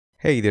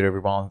Hey there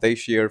everyone,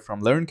 Desh here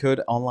from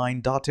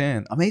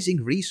LearnCodeOnline.in.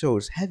 Amazing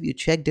resource. Have you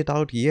checked it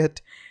out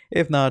yet?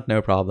 If not,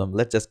 no problem.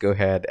 Let's just go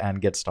ahead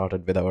and get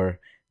started with our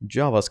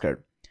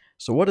JavaScript.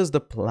 So what is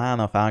the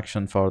plan of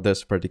action for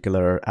this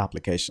particular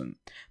application?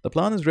 The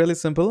plan is really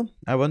simple.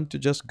 I want to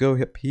just go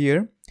up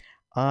here.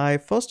 I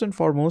first and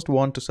foremost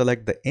want to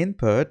select the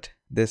input,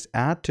 this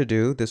add to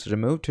do, this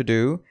remove to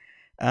do,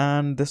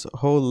 and this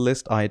whole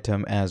list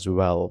item as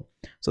well.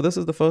 So this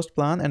is the first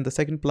plan, and the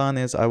second plan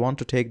is I want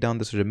to take down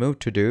this remove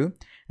to do,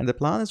 and the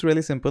plan is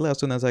really simple. As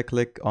soon as I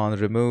click on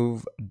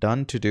remove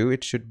done to do,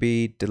 it should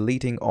be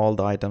deleting all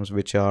the items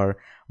which are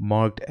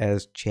marked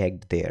as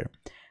checked there.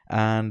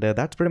 And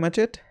that's pretty much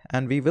it.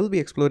 And we will be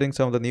exploring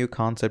some of the new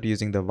concept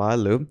using the while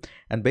loop,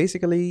 and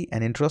basically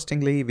and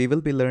interestingly we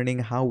will be learning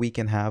how we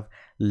can have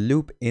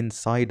loop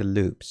inside a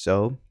loop.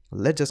 So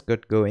let's just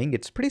get going.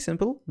 It's pretty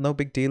simple, no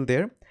big deal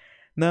there.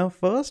 Now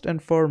first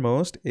and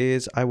foremost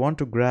is I want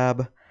to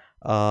grab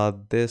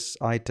this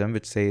item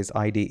which says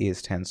id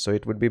is 10. So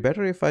it would be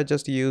better if I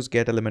just use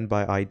get element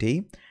by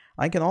id.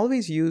 I can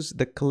always use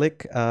the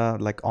click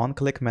like on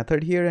click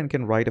method here and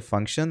can write a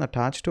function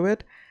attached to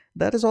it.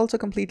 That is also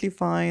completely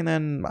fine,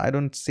 and I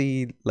don't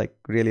see like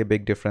really a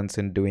big difference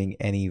in doing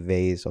any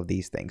ways of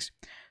these things.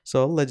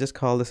 So let's just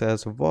call this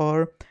as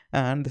var,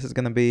 and this is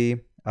going to be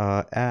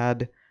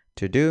add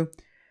to do.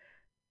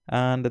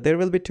 And there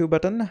will be two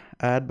buttons,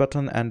 add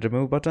button and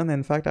remove button.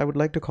 In fact, I would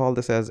like to call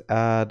this as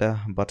add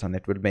button.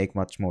 It would make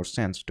much more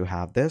sense to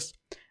have this.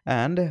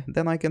 And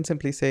then I can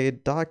simply say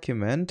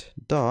document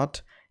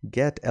dot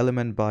get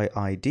element by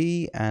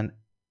id and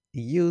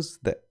use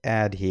the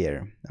add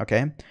here.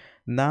 Okay,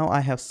 now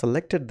I have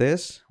selected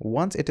this.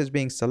 Once it is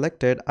being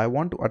selected, I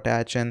want to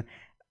attach an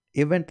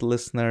event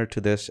listener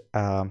to this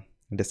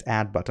this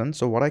add button.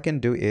 So what I can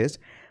do is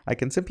I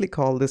can simply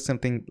call this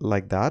something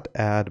like that,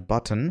 add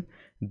button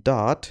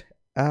dot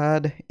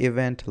add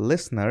event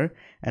listener,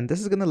 and this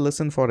is going to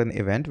listen for an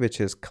event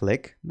which is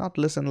click, not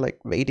listen like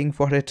waiting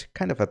for it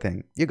kind of a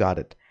thing. You got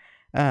it.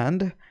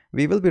 And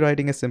we will be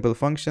writing a simple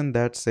function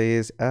that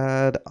says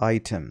add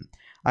item.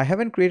 I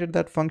haven't created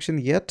that function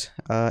yet.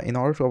 In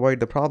order to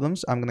avoid the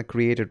problems, I'm going to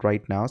create it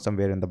right now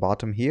somewhere in the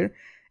bottom here.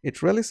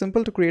 It's really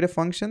simple to create a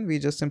function. We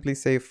just simply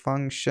say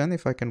function,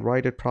 if I can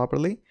write it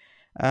properly,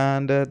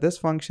 and this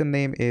function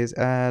name is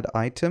add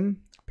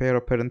item, pair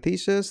of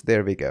parentheses.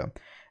 There we go.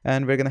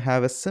 And we're going to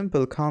have a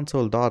simple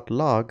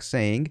console.log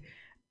saying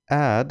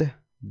add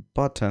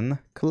button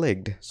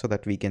clicked so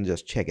that we can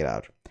just check it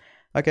out.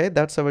 Okay,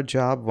 that's our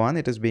job one.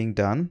 It is being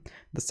done.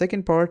 The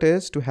second part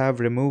is to have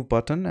remove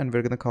button, and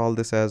we're going to call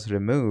this as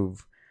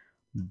remove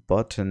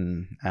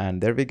button.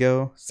 And there we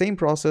go. Same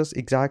process,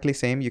 exactly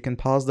same. You can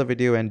pause the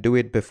video and do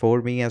it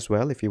before me as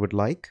well if you would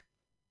like.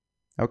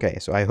 Okay,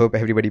 so I hope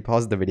everybody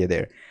paused the video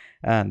there.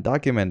 And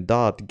document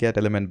dot get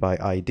element by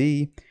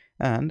id,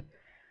 and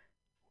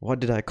what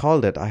did I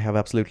call it? I have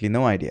absolutely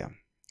no idea.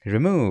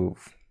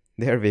 Remove.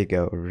 There we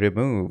go.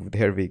 Remove.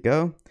 There we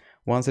go.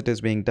 Once it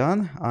is being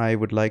done, I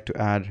would like to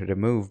add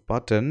remove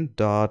button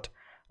dot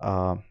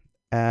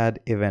add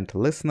event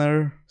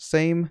listener.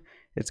 Same.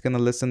 It's going to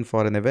listen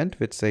for an event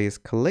which says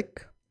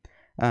click,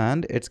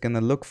 and it's going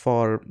to look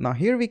for, now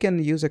here we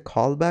can use a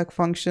callback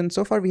function.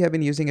 So far we have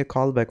been using a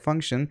callback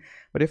function,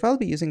 but if I'll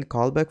be using a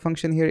callback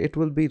function here, it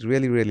will be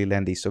really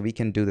lengthy. So we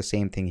can do the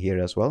same thing here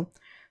as well.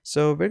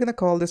 So we're going to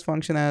call this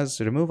function as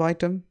remove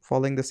item,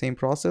 following the same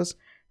process,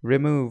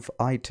 remove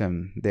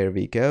item. There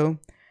we go.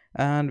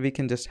 And we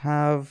can just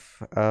have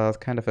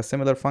kind of a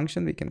similar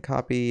function. We can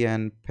copy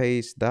and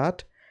paste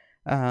that,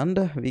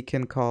 and we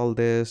can call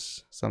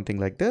this something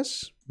like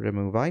this,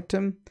 remove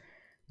item,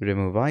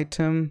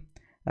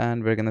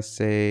 and we're going to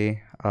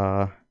say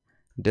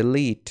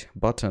delete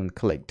button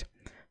clicked.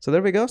 So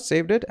there we go,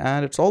 saved it.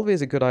 And it's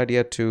always a good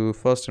idea to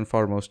first and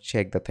foremost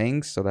check the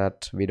things so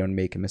that we don't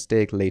make a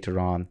mistake later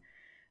on.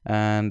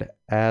 And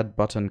add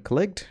button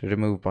clicked,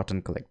 remove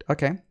button clicked.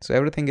 Okay, so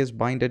everything is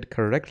binded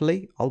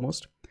correctly,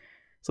 almost.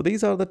 So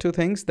these are the two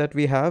things that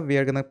we have. We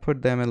are going to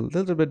put them a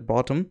little bit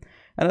bottom,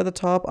 and at the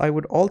top I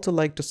would also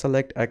like to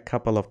select a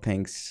couple of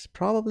things,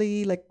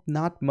 probably like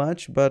not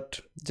much, but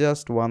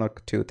just one or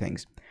two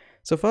things.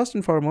 So first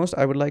and foremost,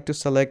 I would like to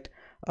select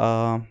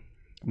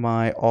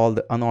my all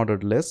the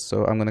unordered lists.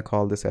 So I'm going to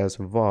call this as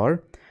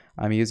var.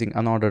 I'm using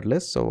unordered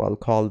lists, so I'll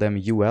call them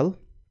ul,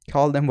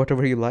 call them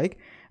whatever you like.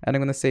 And I'm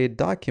going to say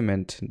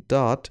document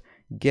dot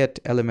get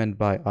element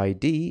by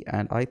id,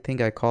 and I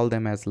think I call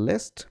them as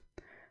list.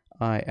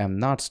 I am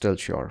not still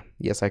sure.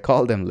 Yes, I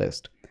call them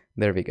list.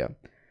 There we go.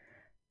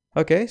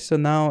 Okay, so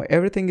now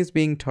everything is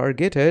being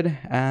targeted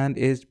and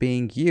is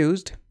being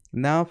used.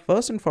 Now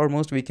first and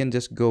foremost, we can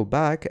just go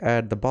back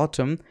at the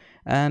bottom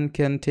and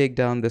can take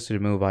down this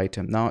remove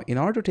item. Now in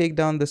order to take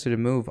down this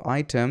remove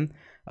item,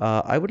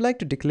 I would like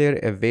to declare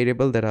a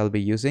variable that I'll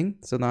be using.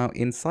 So now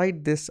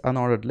inside this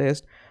unordered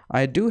list,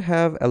 I do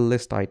have a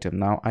list item.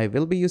 Now I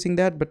will be using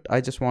that, but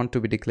I just want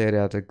to be declared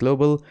as a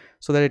global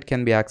so that it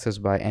can be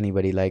accessed by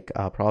anybody, like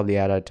probably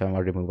add item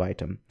or remove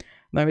item.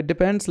 Now it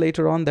depends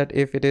later on that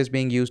if it is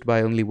being used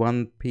by only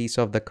one piece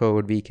of the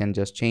code, we can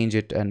just change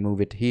it and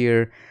move it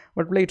here.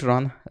 But later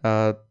on,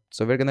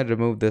 so we're going to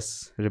remove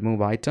this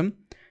remove item.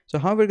 So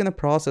how we're going to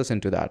process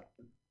into that?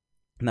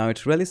 Now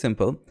it's really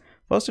simple.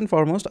 First and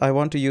foremost, I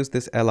want to use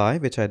this li,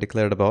 which I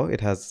declared above. It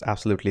has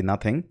absolutely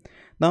nothing.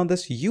 Now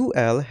this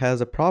ul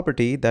has a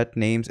property that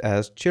names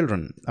as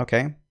children.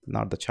 Okay,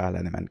 not the child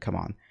element. Come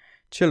on,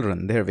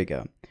 children. There we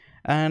go.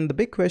 And the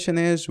big question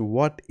is,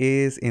 what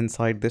is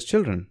inside this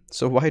children?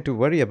 So why to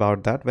worry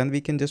about that when we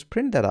can just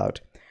print that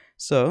out?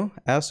 So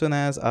as soon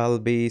as I'll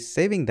be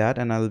saving that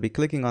and I'll be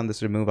clicking on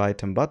this remove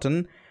item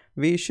button,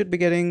 we should be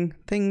getting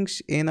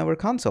things in our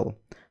console.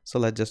 So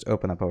let's just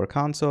open up our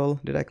console.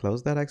 Did I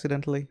close that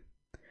accidentally?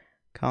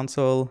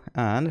 Console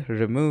and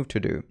remove to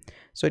do.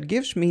 So it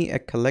gives me a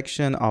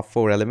collection of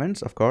 4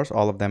 elements. Of course,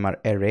 all of them are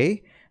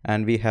array,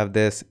 and we have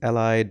this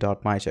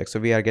li.mycheck. So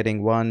we are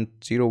getting 1,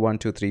 0, 1,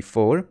 2, 3,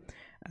 4.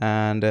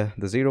 And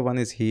the 0, 1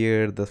 is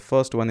here, the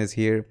first one is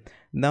here.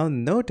 Now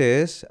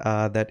notice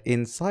that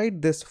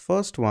inside this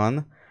first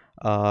one,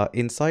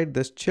 inside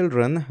this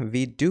children,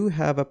 we do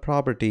have a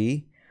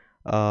property.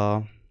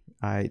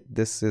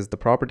 This is the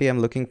property I'm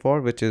looking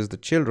for, which is the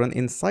children.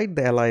 Inside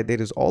the li,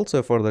 there is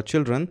also for the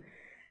children.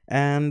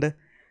 And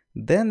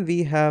then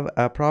we have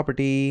a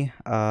property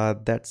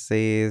that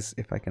says,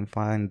 if I can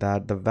find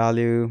that, the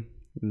value,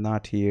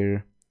 not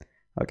here.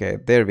 Okay,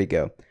 there we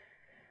go.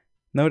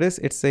 Notice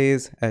it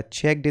says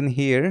checked in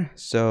here,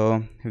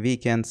 so we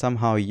can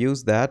somehow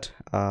use that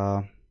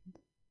for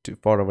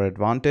our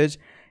advantage.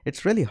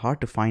 It's really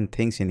hard to find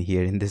things in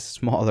here in this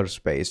smaller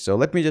space. So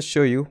let me just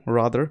show you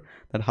rather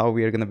that how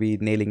we are going to be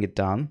nailing it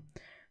down.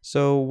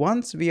 So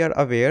once we are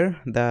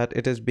aware that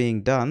it is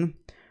being done,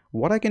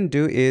 what I can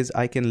do is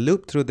I can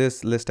loop through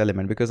this list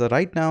element, because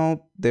right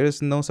now there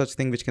is no such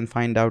thing which can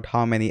find out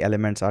how many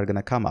elements are going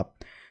to come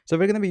up. So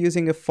we're going to be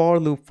using a for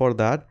loop for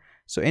that.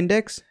 So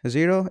index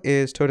 0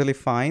 is totally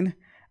fine,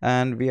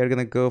 and we are going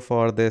to go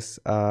for this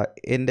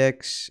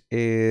index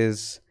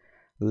is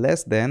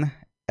less than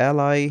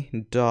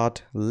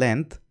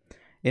li.length.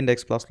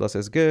 Index plus plus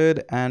is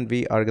good, and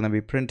we are going to be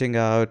printing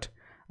out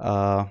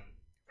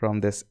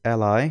from this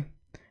li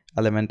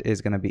element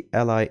is going to be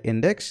li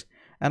index.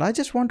 And I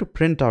just want to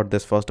print out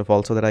this first of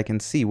all so that I can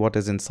see what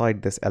is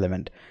inside this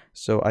element.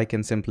 So I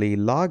can simply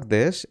log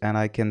this and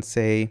I can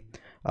say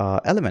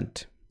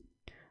element.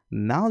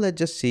 Now let's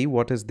just see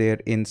what is there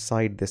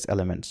inside this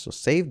element. So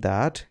save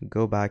that,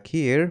 go back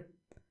here.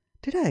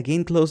 Did I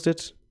again close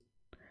it?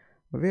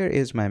 Where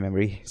is my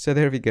memory? So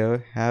there we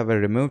go, have a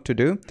remove to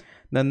do.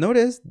 Now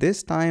notice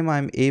this time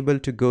I'm able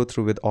to go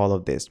through with all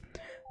of this.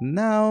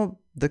 Now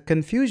the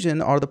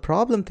confusion or the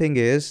problem thing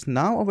is,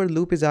 now our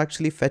loop is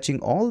actually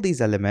fetching all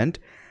these elements,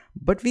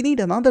 but we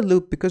need another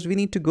loop because we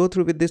need to go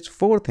through with these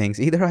 4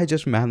 things. Either I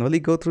just manually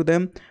go through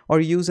them or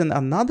use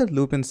another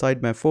loop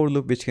inside my for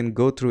loop which can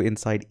go through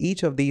inside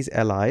each of these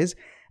LIs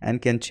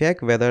and can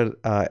check whether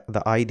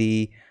the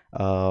ID,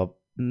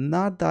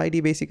 not the ID,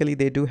 basically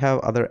they do have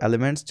other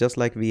elements just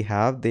like we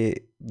have.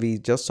 We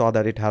just saw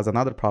that it has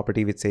another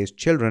property which says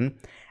children,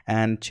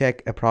 and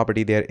check a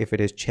property there if it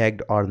is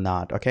checked or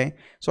not. Okay,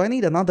 so I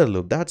need another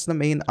loop. That's the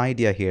main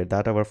idea here,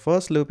 that our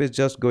first loop is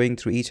just going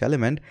through each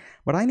element,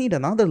 but I need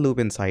another loop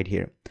inside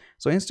here.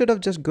 So instead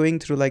of just going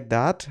through like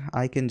that,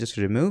 I can just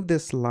remove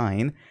this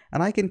line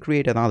and I can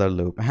create another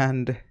loop.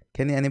 And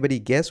can anybody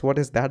guess what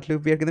is that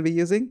loop we are going to be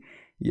using?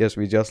 Yes,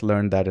 we just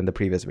learned that in the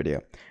previous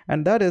video,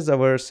 and that is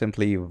our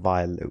simply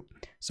while loop.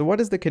 So what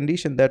is the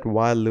condition that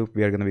while loop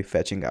we are going to be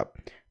fetching up?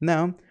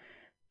 Now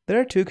there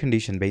are 2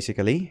 conditions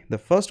basically. The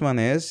first one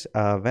is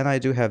when I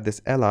do have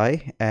this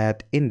li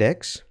at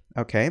index,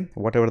 okay,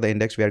 whatever the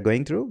index we are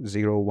going through,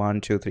 0,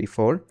 1, 2, 3,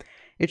 4,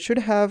 it should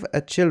have a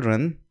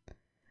children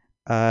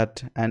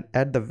and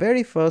at the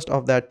very first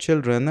of that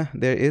children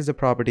there is a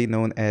property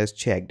known as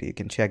checked. You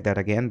can check that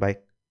again by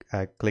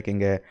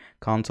clicking a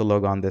console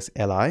log on this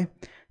li.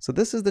 So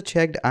this is the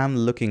checked I'm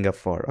looking up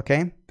for.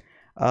 Okay,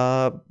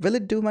 will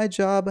it do my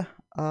job?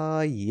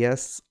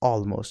 Yes,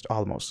 almost.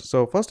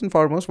 So first and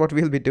foremost, what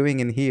we'll be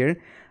doing in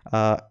here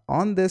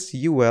on this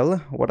ul,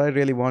 what I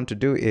really want to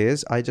do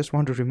is I just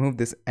want to remove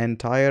this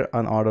entire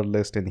unordered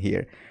list in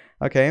here.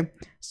 Okay,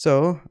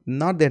 so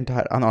not the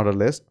entire unordered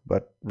list,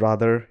 but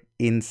rather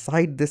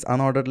inside this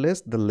unordered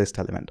list, the list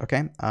element.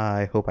 Okay,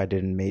 I hope I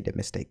didn't make a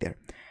mistake there.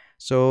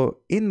 So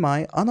in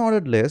my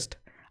unordered list,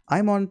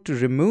 I want to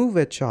remove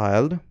a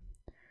child,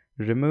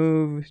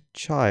 remove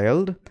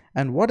child,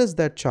 and what is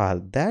that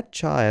child? That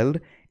child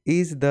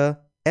is the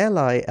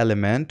li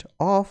element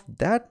of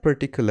that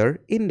particular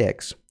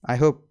index. I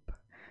hope,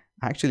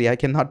 actually I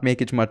cannot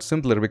make it much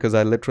simpler because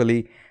I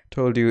literally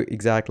told you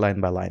exact line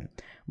by line.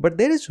 But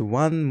there is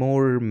one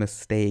more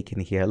mistake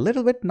in here, a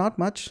little bit, not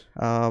much.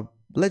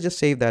 Let's just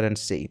save that and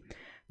see.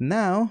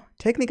 Now,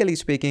 technically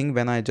speaking,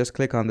 when I just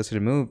click on this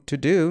remove to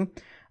do,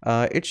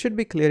 it should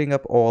be clearing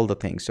up all the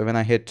things. So when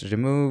I hit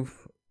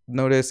remove,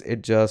 notice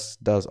it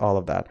just does all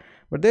of that.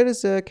 But there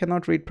is a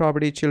cannot read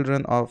property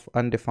children of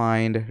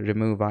undefined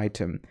remove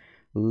item.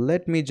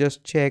 Let me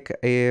just check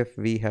if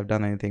we have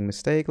done anything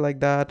mistake like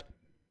that.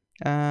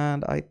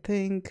 And I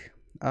think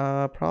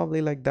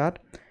probably like that.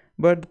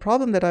 But the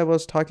problem that I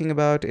was talking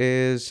about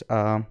is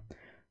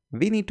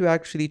we need to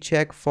actually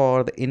check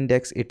for the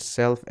index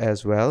itself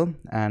as well.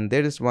 And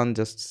there is one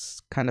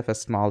just kind of a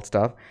small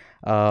stuff.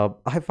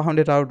 I found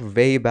it out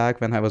way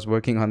back when I was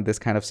working on this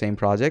kind of same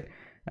project.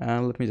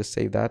 Let me just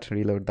save that,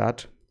 reload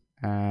that,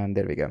 and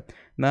there we go.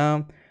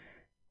 Now,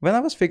 when I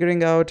was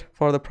figuring out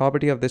for the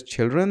property of this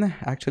children,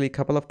 actually a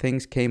couple of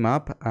things came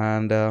up,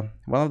 and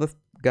one of the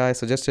guys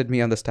suggested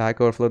me on the Stack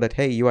Overflow that,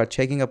 hey, you are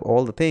checking up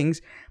all the things,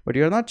 but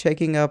you're not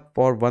checking up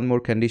for one more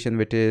condition,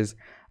 which is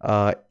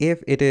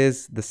if it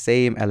is the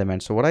same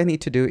element. So what I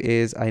need to do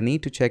is I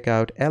need to check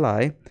out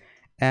li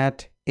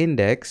at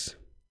index.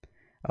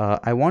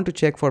 I want to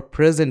check for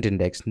present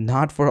index,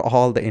 not for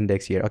all the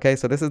index here. Okay,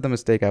 so this is the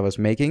mistake I was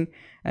making.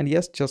 And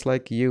yes, just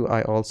like you,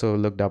 I also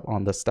looked up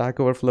on the Stack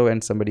Overflow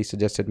and somebody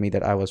suggested me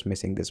that I was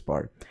missing this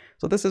part.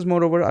 So this is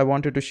moreover, I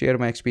wanted to share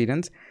my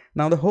experience.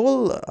 Now the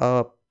whole,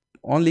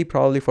 only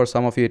probably for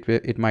some of you,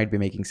 it might be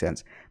making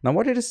sense. Now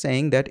what it is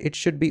saying that it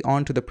should be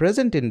onto the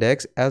present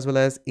index as well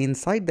as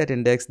inside that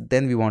index,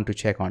 then we want to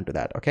check onto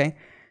that. Okay,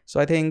 so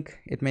I think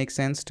it makes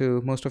sense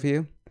to most of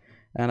you.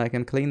 And I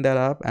can clean that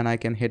up and I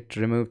can hit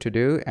remove to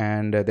do,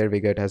 and there we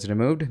go, it has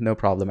removed, no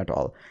problem at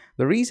all.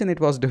 The reason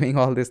it was doing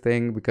all this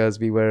thing because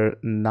we were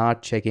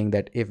not checking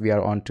that if we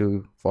are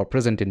onto for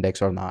present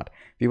index or not.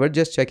 We were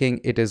just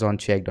checking it is on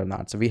checked or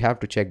not, so we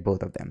have to check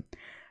both of them.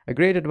 A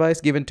great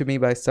advice given to me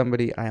by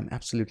somebody. I am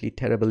absolutely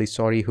terribly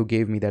sorry who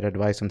gave me that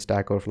advice on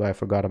Stack Overflow. I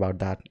forgot about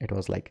that. It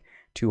was like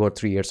 2 or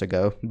 3 years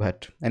ago,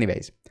 but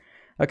anyways.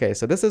 Okay,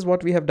 so this is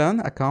what we have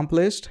done,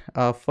 accomplished.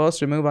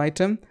 First remove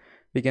item.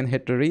 We can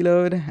hit the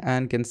reload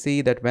and can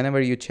see that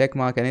whenever you check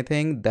mark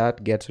anything,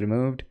 that gets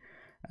removed,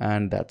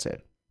 and that's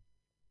it.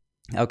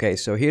 Okay,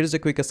 so here's a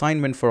quick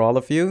assignment for all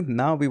of you.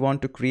 Now we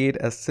want to create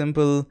a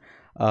simple,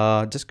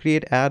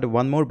 add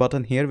one more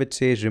button here which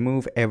says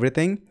remove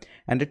everything,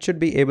 and it should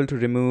be able to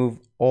remove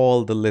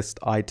all the list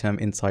item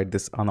inside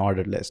this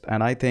unordered list.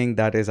 And I think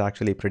that is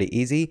actually pretty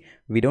easy.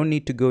 We don't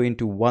need to go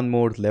into one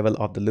more level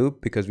of the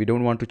loop because we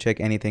don't want to check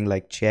anything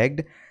like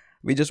checked.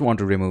 We just want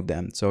to remove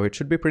them. So it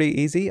should be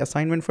pretty easy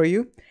assignment for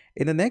you.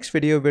 In the next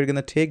video, we're going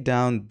to take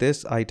down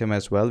this item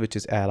as well, which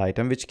is add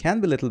item, which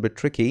can be a little bit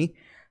tricky.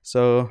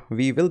 So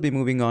we will be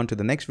moving on to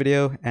the next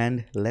video,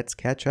 and let's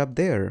catch up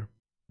there.